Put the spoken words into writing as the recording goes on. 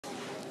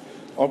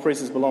All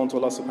praises belong to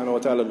Allah subhanahu wa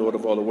ta'ala, Lord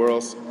of all the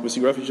worlds. We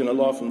seek refuge in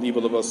Allah from the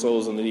evil of our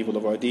souls and the evil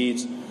of our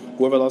deeds.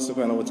 Whoever Allah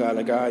subhanahu wa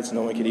ta'ala guides,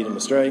 no one can lead him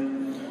astray.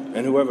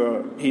 And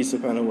whoever He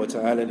subhanahu wa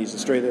ta'ala leads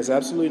astray, there's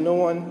absolutely no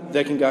one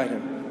that can guide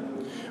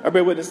him. I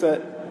bear witness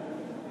that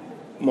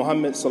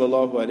Muhammad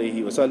sallallahu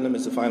alayhi wa sallam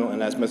is the final and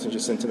last messenger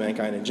sent to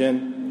mankind and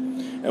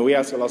jinn. And we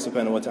ask Allah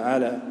subhanahu wa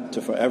ta'ala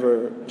to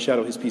forever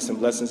shadow His peace and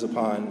blessings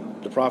upon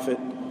the Prophet,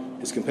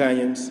 his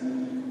companions,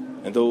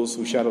 and those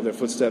who shadow their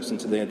footsteps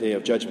into the day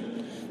of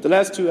judgment. The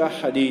last two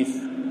hadith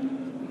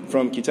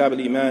from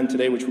Kitabul Iman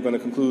today, which we're going to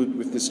conclude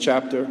with this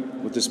chapter,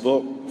 with this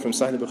book from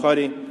Sahih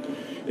Al-Bukhari,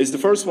 is the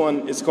first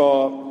one. It's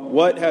called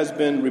What Has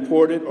Been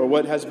Reported or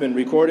What Has Been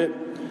Recorded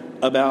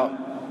About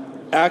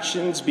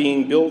Actions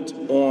Being Built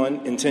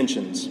on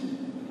Intentions.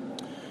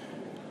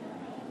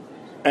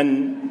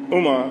 And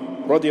Umar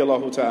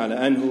radiyallahu ta'ala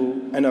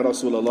anhu, anna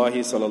Rasulullah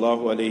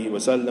sallallahu alayhi wa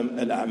sallam,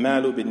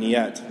 al-a'malu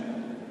bin-niyat.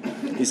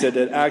 He said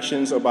that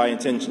actions are by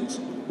intentions.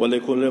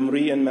 وَلِكُلِّ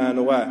امْرِئٍ مَا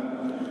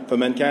نَوَىٰ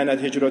فَمَنْ كَانَتْ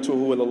هِجْرَتُهُ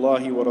إِلَى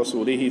اللَّهِ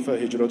وَرَسُولِهِ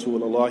فَهِجْرَتُهُ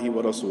إِلَى اللَّهِ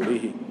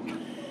وَرَسُولِهِ.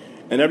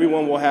 And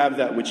everyone will have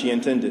that which he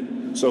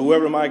intended. So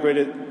whoever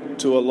migrated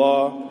to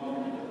Allah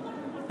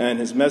and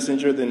His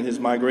Messenger, then his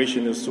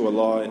migration is to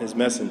Allah and His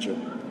Messenger.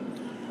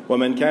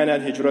 وَمَنْ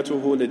كَانَتْ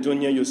هِجْرَتُهُ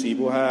لِلدُّنْيَا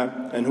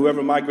يُصِيبُهَا. And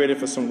whoever migrated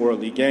for some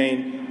worldly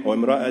gain,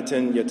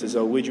 وَامْرَأَةٍ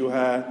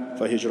يَتَزَوِّجُهَا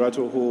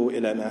فَهِجْرَتُهُ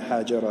إِلَى مَا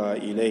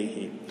هَاجَرَ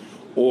إِلَيْهِ.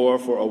 Or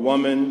for a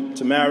woman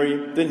to marry,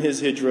 then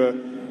his hijrah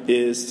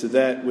is to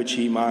that which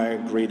he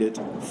migrated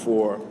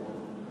for.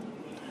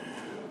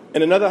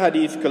 In another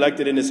hadith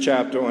collected in this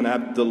chapter on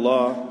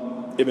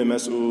Abdullah ibn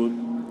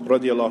Mas'ud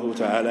radiyallahu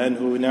ta'ala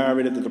anhu,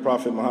 narrated that the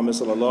Prophet Muhammad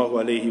sallallahu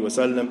alayhi wa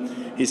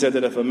sallam, he said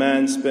that if a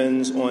man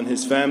spends on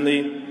his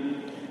family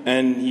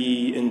and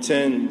he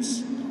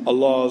intends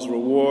Allah's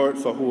reward,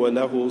 فَهُوَ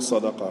لَهُ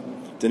صَدَقَةٌ,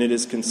 then it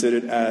is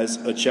considered as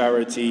a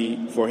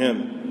charity for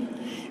him.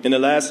 In the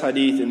last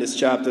hadith in this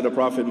chapter, the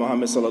Prophet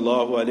Muhammad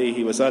sallallahu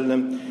alayhi wa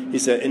sallam, he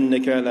said,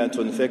 إِنَّكَ لَا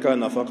تُنْفِقَ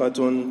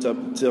نَفَقَةٌ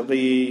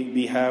تَبْتَغِي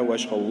بِهَا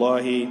وَجْهَ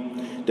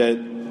اللَّهِ, that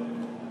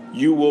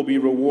you will be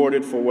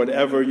rewarded for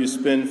whatever you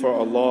spend for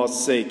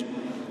Allah's sake.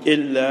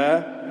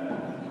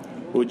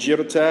 إِلَّا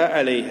أُجِرْتَ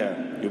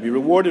عَلَيْهَا, you'll be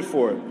rewarded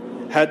for it.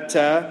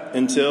 حَتَّى,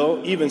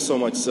 until, even so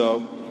much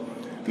so,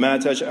 مَا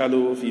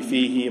تَجْعَلُ فِي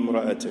فِيهِ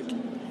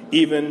امْرَأَتِكَ,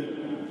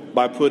 even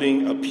by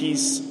putting a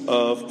piece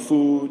of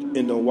food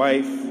in the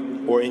wife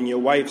or in your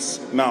wife's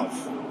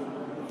mouth.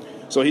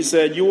 So he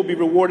said, you will be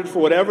rewarded for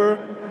whatever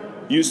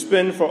you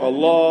spend for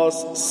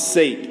Allah's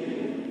sake,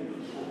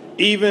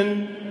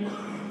 even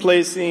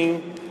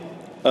placing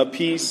a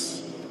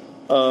piece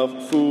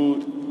of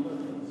food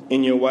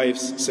in your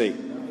wife's sake.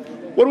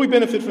 What do we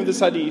benefit from this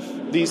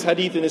hadith? These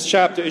hadith in this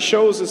chapter, it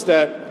shows us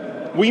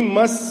that we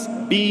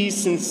must be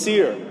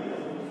sincere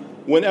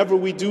whenever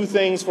we do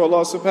things for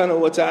Allah subhanahu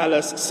wa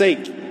ta'ala's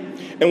sake.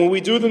 And when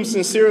we do them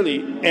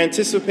sincerely,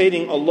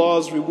 anticipating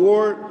Allah's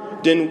reward,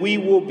 then we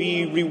will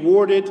be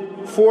rewarded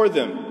for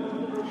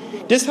them.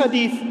 This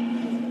hadith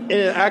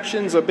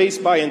actions are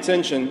based by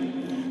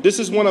intention. This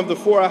is one of the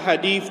four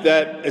hadith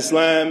that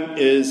Islam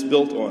is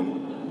built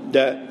on.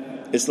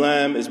 That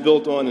Islam is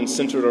built on and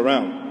centered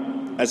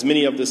around, as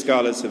many of the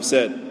scholars have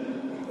said.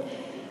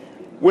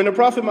 When the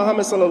Prophet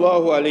Muhammad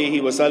sallallahu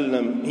alayhi wa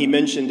sallam, he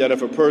mentioned that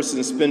if a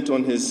person spent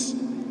on his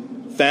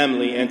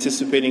family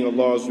anticipating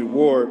Allah's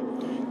reward,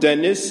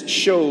 then this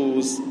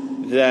shows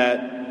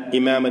that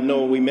Imam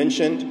an-Nawawi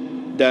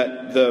mentioned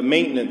that the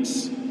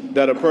maintenance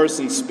that a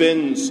person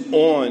spends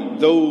on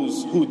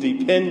those who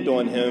depend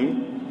on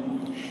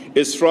him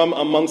is from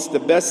amongst the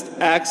best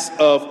acts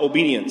of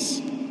obedience.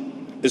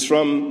 It's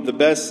from the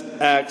best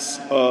acts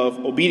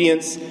of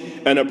obedience,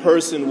 and a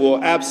person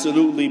will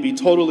absolutely be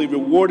totally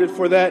rewarded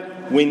for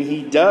that when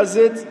he does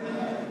it,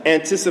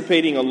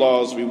 anticipating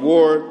Allah's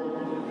reward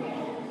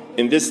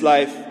in this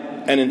life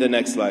and in the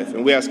next life.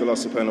 And we ask Allah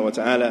subhanahu wa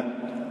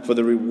ta'ala for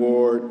the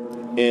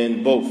reward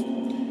in both.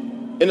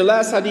 In the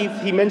last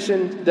hadith, he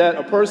mentioned that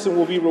a person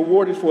will be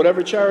rewarded for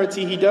whatever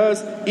charity he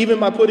does, even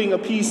by putting a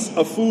piece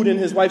of food in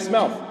his wife's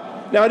mouth.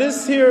 Now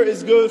this here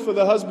is good for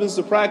the husbands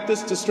to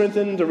practice to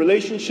strengthen the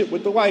relationship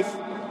with the wife.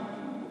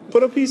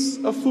 Put a piece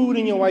of food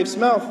in your wife's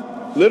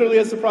mouth. Literally,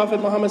 as the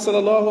Prophet Muhammad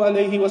sallallahu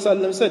alayhi wa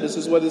sallam said, this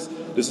is what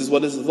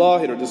is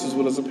zahir, or this is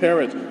what is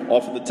apparent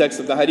off of the text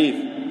of the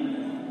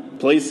hadith.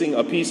 Placing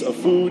a piece of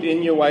food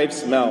in your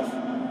wife's mouth.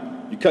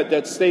 You cut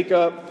that steak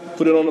up,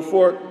 put it on a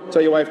fork,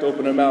 tell your wife to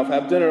open her mouth,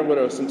 have dinner with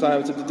her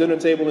sometimes at the dinner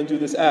table and do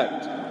this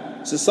act.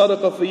 It's a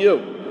sadaqah for you.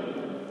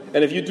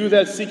 And if you do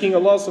that seeking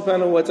Allah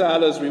subhanahu wa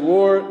ta'ala's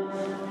reward,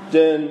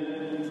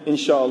 then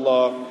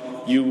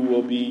inshallah you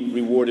will be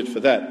rewarded for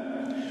that.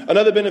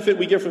 Another benefit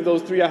we get from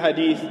those three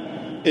hadith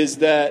is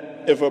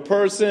that if a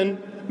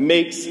person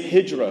makes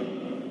hijrah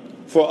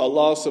for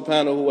Allah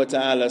subhanahu wa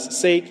ta'ala's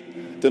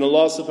sake, then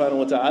Allah subhanahu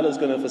wa ta'ala is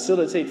going to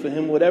facilitate for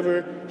him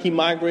whatever he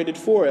migrated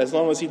for, as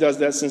long as he does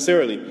that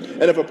sincerely.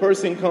 And if a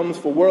person comes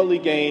for worldly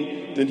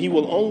gain, then he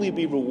will only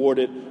be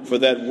rewarded for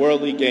that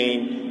worldly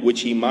gain which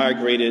he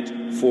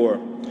migrated for.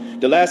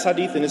 The last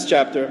hadith in this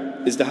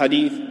chapter is the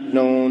hadith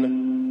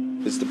known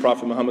is the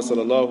Prophet Muhammad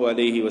sallallahu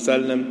alayhi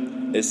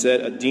wasallam. It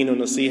said, "Ad-dinu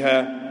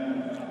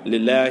nasiha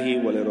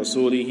lillahi wa li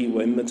rasulihi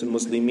wa immatil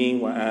muslimin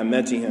wa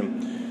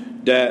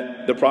amatihim."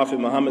 That the Prophet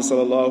Muhammad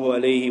sallallahu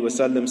alayhi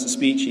wasallam's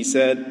speech, he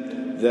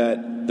said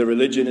that the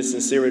religion is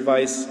sincere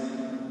advice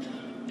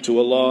to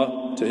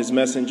Allah, to His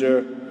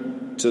Messenger,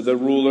 to the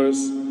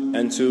rulers,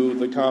 and to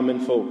the common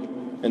folk.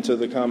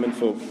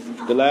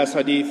 The last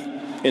hadith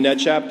in that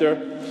chapter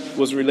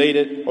was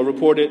related or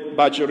reported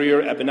by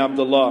Jarir ibn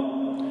Abdullah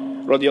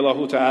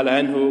radiallahu ta'ala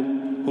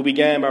anhu, who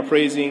began by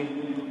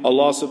praising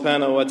Allah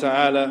subhanahu wa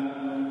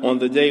ta'ala on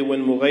the day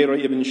when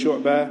Mughira ibn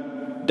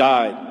Shu'bah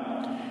died.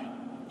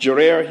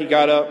 Jarir, he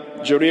got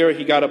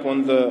up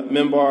on the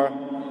minbar,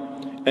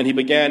 and he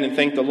began and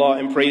thanked Allah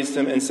and praised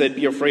Him and said,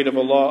 "Be afraid of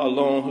Allah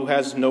alone, who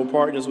has no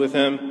partners with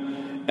Him,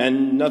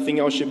 and nothing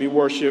else should be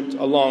worshipped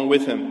along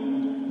with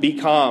Him. Be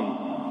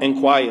calm and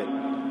quiet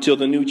till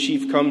the new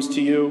chief comes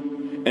to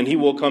you, and he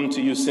will come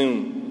to you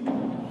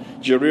soon."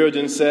 Jarir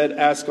then said,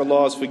 "Ask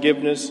Allah's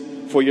forgiveness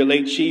for your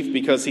late chief,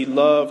 because he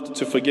loved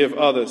to forgive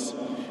others."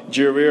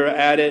 Jarir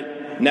added,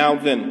 "Now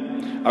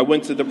then, I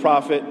went to the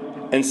Prophet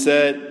and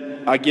said,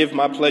 I give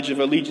my pledge of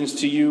allegiance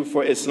to you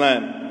for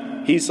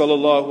Islam. He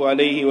sallallahu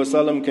alayhi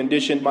wasallam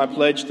conditioned my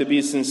pledge to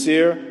be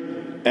sincere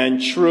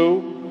and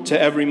true to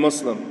every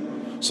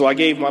Muslim. So I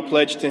gave my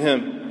pledge to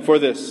him for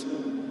this.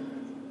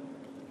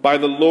 By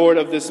the Lord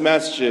of this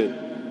masjid,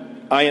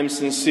 I am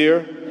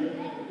sincere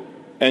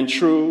and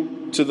true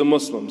to the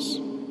Muslims."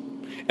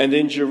 And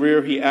then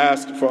Jarir, he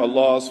asked for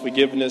Allah's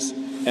forgiveness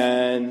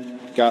and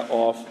got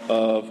off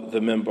of the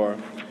minbar.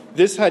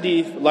 This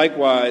hadith,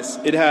 likewise,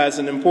 it has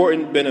an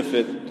important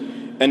benefit.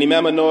 And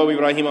Imam An-Nawawi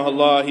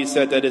rahimahullah, he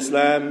said that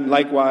Islam,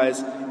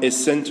 likewise, is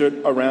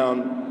centered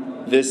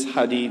around this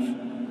hadith.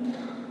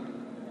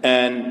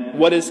 And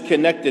what is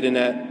connected in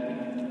that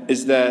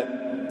is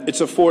that it's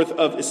a fourth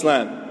of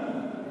Islam.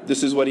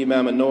 This is what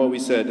Imam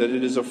An-Nawawi said, that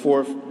it is a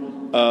fourth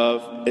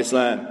of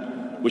Islam,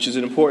 which is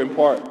an important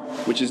part,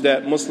 which is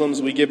that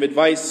Muslims, we give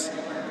advice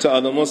to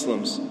other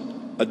Muslims,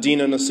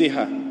 ad-dinu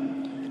nasiha.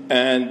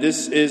 And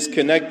this is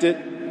connected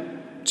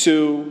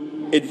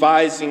to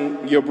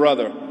advising your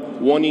brother,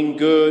 wanting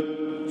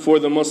good for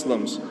the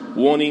Muslims,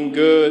 wanting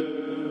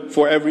good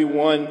for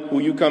everyone who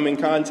you come in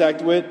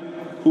contact with,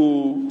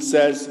 who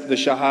says the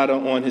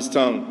shahada on his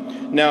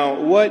tongue. Now,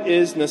 what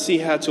is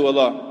nasiha to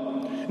Allah?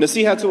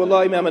 Nasiha to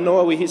Allah, Imam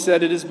An-Nawawi, he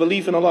said it is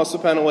belief in Allah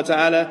subhanahu wa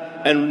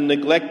ta'ala and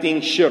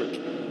neglecting shirk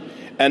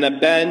and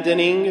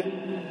abandoning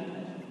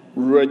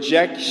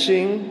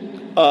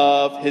rejection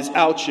of His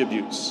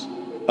attributes.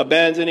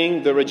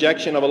 Abandoning the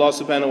rejection of Allah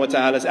subhanahu wa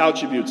ta'ala's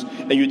attributes.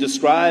 And you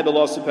describe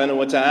Allah subhanahu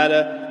wa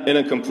ta'ala in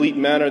a complete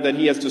manner that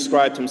He has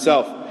described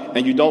Himself.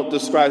 And you don't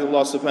describe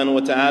Allah subhanahu wa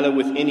ta'ala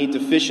with any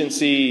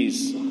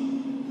deficiencies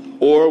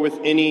or with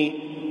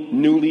any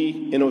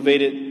newly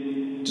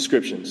innovated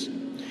descriptions.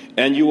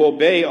 And you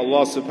obey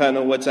Allah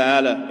subhanahu wa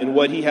ta'ala in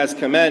what He has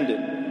commanded.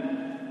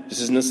 This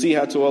is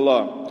nasiha to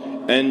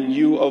Allah. And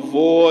you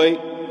avoid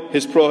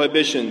His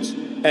prohibitions.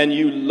 And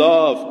you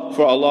love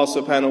for Allah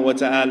subhanahu wa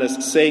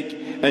ta'ala's sake.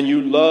 And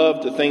you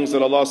love the things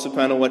that Allah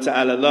subhanahu wa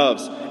ta'ala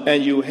loves.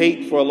 And you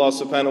hate for Allah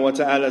subhanahu wa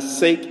ta'ala's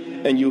sake.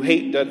 And you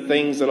hate the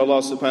things that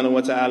Allah subhanahu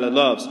wa ta'ala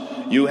loves.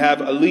 You have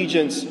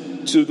allegiance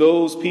to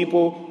those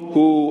people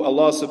who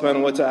Allah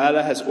subhanahu wa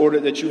ta'ala has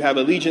ordered that you have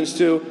allegiance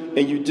to,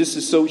 and you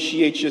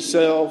disassociate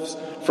yourselves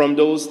from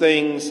those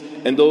things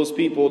and those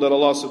people that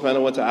Allah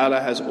subhanahu wa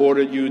ta'ala has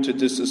ordered you to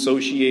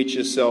disassociate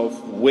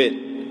yourself with.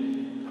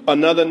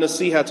 Another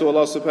nasiha to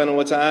Allah subhanahu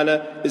wa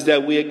ta'ala is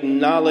that we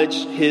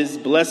acknowledge His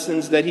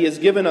blessings that He has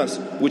given us,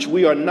 which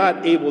we are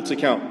not able to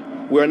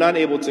count. We are not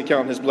able to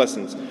count His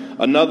blessings.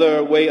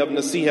 Another way of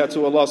nasiha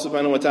to Allah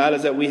subhanahu wa ta'ala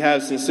is that we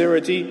have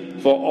sincerity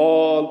for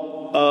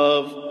all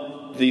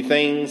of the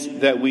things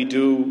that we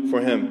do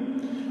for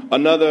Him.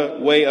 Another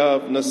way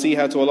of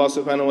nasiha to Allah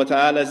subhanahu wa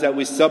ta'ala is that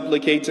we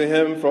supplicate to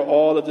Him for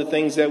all of the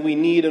things that we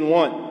need and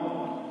want.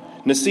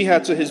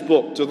 Nasiha to His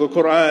book, to the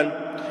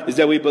Quran, is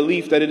that we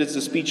believe that it is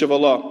the speech of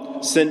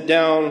Allah, sent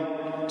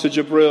down to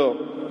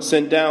Jibril,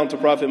 sent down to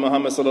Prophet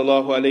Muhammad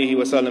sallallahu alayhi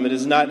wa sallam. It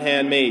is not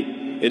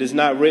handmade, it is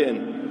not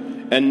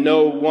written, and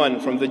no one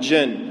from the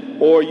jinn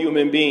or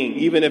human being,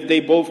 even if they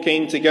both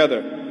came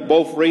together,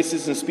 both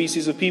races and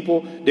species of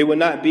people, they would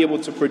not be able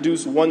to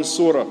produce one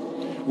surah.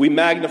 We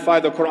magnify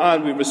the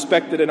Quran, we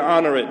respect it and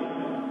honor it.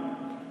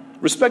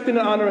 Respecting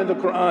and honoring the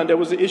Quran, there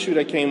was an issue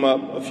that came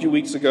up a few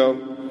weeks ago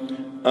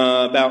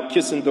about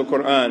kissing the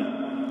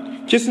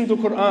Quran. Kissing the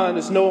Quran,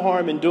 there's no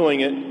harm in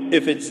doing it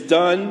if it's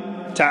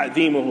done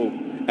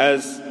ta'dhimuhu,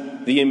 as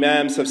the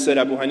Imams have said.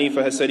 Abu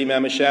Hanifa has said,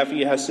 Imam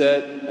Shafi'i has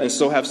said, and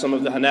so have some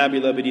of the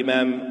Hanabila, but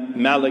Imam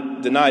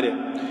Malik denied it.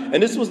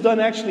 And this was done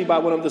actually by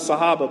one of the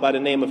Sahaba by the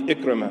name of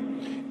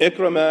Ikramah.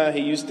 Ikramah, he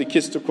used to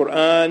kiss the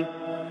Quran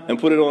and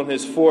put it on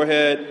his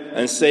forehead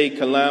and say,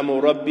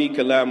 Kalamu Rabbi,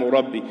 Kalamu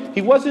Rabbi.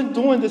 He wasn't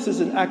doing this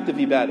as an act of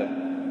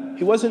ibadah.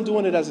 He wasn't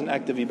doing it as an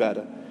act of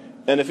ibadah.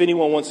 And if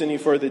anyone wants any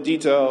further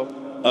detail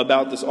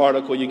about this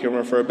article, you can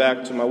refer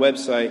back to my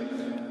website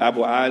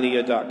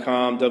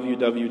AbuAaliyah.com,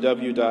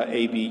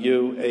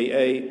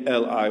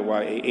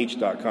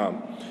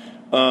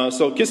 www.abuaaliyah.com.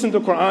 So kissing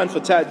the Quran for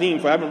ta'deem,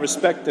 for having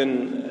respect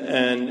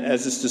and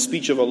as it's the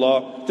speech of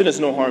Allah, then there's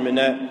no harm in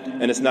that,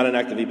 and it's not an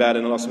act of ibadah,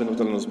 and Allah subhanahu wa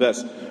ta'ala knows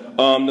best.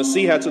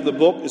 Nasiha to the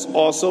book is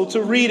also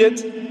to read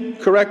it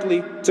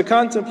correctly, to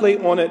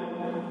contemplate on it,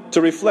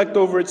 to reflect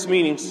over its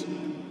meanings,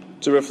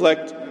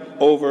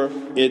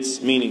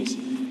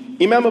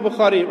 Imam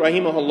al-Bukhari,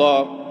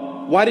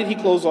 rahimahullah, why did he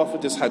close off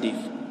with this hadith?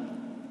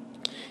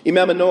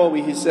 Imam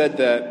al-Nawawi, he said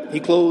that he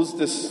closed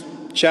this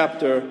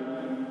chapter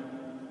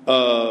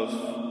of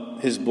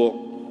his book,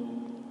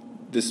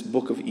 this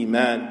book of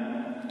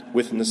Iman,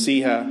 with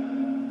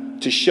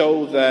nasiha, to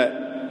show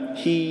that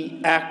he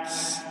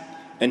acts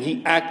and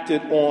he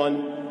acted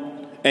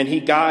on and he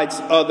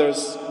guides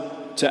others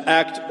to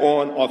act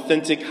on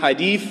authentic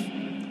hadith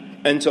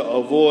and to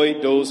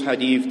avoid those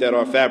hadith that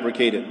are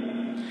fabricated.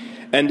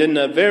 And then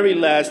the very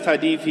last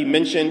hadith he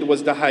mentioned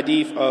was the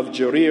hadith of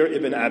Jarir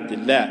ibn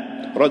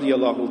Abdullah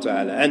radiyallahu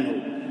ta'ala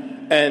anhu.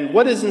 And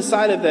what is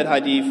inside of that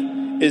hadith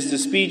is the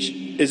speech,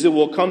 is it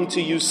will come to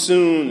you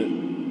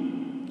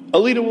soon. A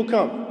leader will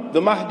come.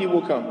 The Mahdi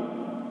will come.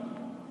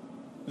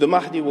 The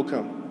Mahdi will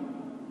come.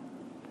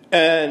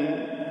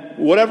 And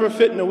whatever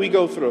fitna we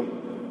go through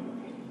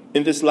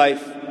in this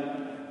life,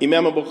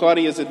 Imam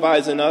al-Bukhari is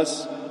advising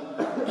us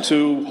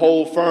to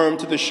hold firm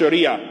to the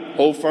Sharia,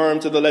 hold firm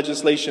to the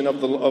legislation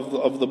of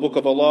the Book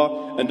of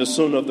Allah and the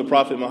Sunnah of the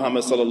Prophet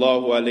Muhammad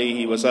sallallahu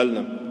alaihi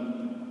wasallam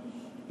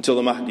until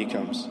the Mahdi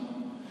comes.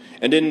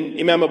 And then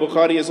Imam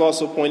al-Bukhari is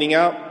also pointing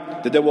out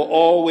that there will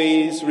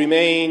always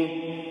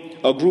remain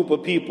a group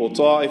of people,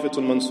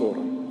 Ta'ifatul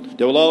Mansura.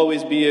 There will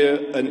always be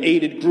an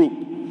aided group.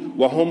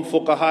 وَهُمْ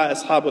فُقَهَا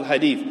أَصْحَابُ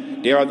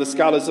الْحَدِيثِ. They are the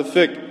scholars of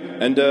fiqh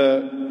and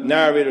the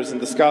narrators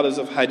and the scholars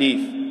of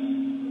hadith.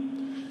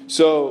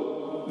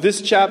 So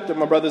this chapter,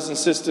 my brothers and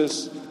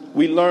sisters,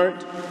 we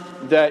learned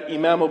that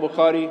Imam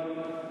al-Bukhari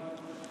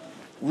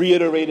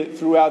reiterated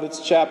throughout its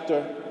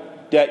chapter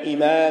that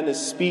Iman is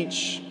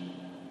speech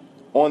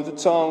on the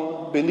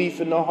tongue, belief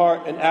in the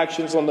heart, and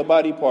actions on the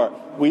body part.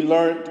 We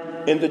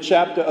learned in the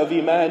chapter of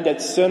Iman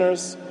that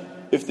sinners,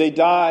 if they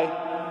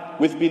die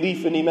with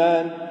belief in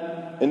Iman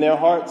in their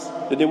hearts,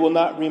 that they will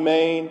not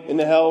remain in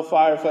the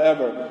hellfire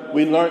forever.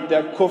 We learned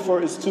that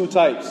kufr is two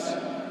types.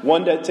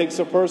 One that takes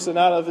a person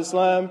out of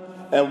Islam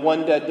and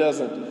one that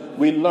doesn't.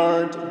 We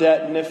learned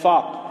that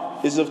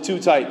nifaq is of two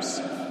types.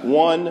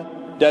 One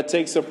that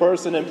takes a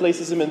person and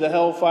places him in the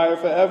hellfire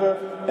forever,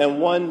 and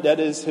one that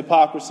is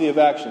hypocrisy of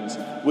actions.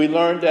 We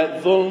learned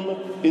that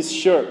dhulm is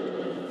shirk.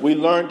 We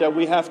learned that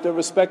we have to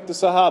respect the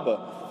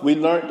Sahaba. We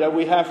learned that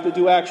we have to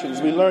do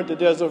actions. We learned that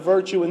there's a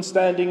virtue in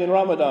standing in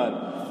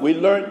Ramadan. We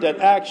learned that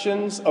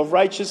actions of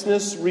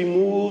righteousness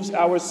removes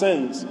our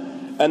sins.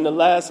 And the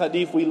last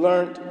hadith we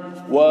learned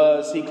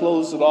was, he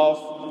closed it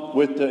off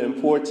with the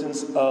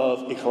importance of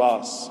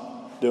ikhlas,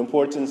 the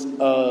importance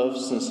of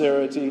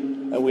sincerity,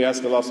 and we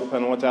ask Allah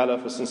subhanahu wa ta'ala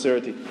for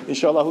sincerity.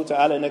 Inshallah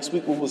ta'ala, next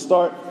week we will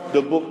start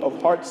the book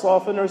of heart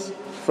softeners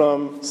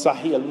from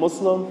Sahih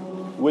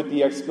Al-Muslim with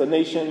the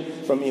explanation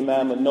from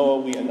Imam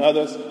al-Nawawi and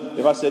others.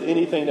 If I said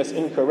anything that's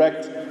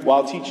incorrect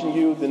while teaching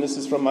you, then this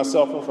is from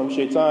myself and from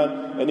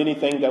shaitan, and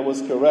anything that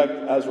was correct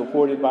as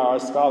reported by our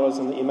scholars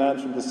and the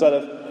imams from the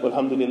Salaf,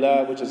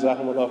 walhamdulillah, wa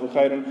jazakumullahu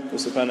khairan, wa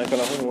subhanaka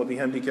Allahumma wa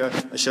bihamdika,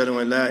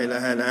 ashhadu an la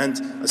ilaha illa ant,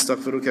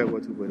 astaghfiruka wa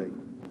atubu ilayk.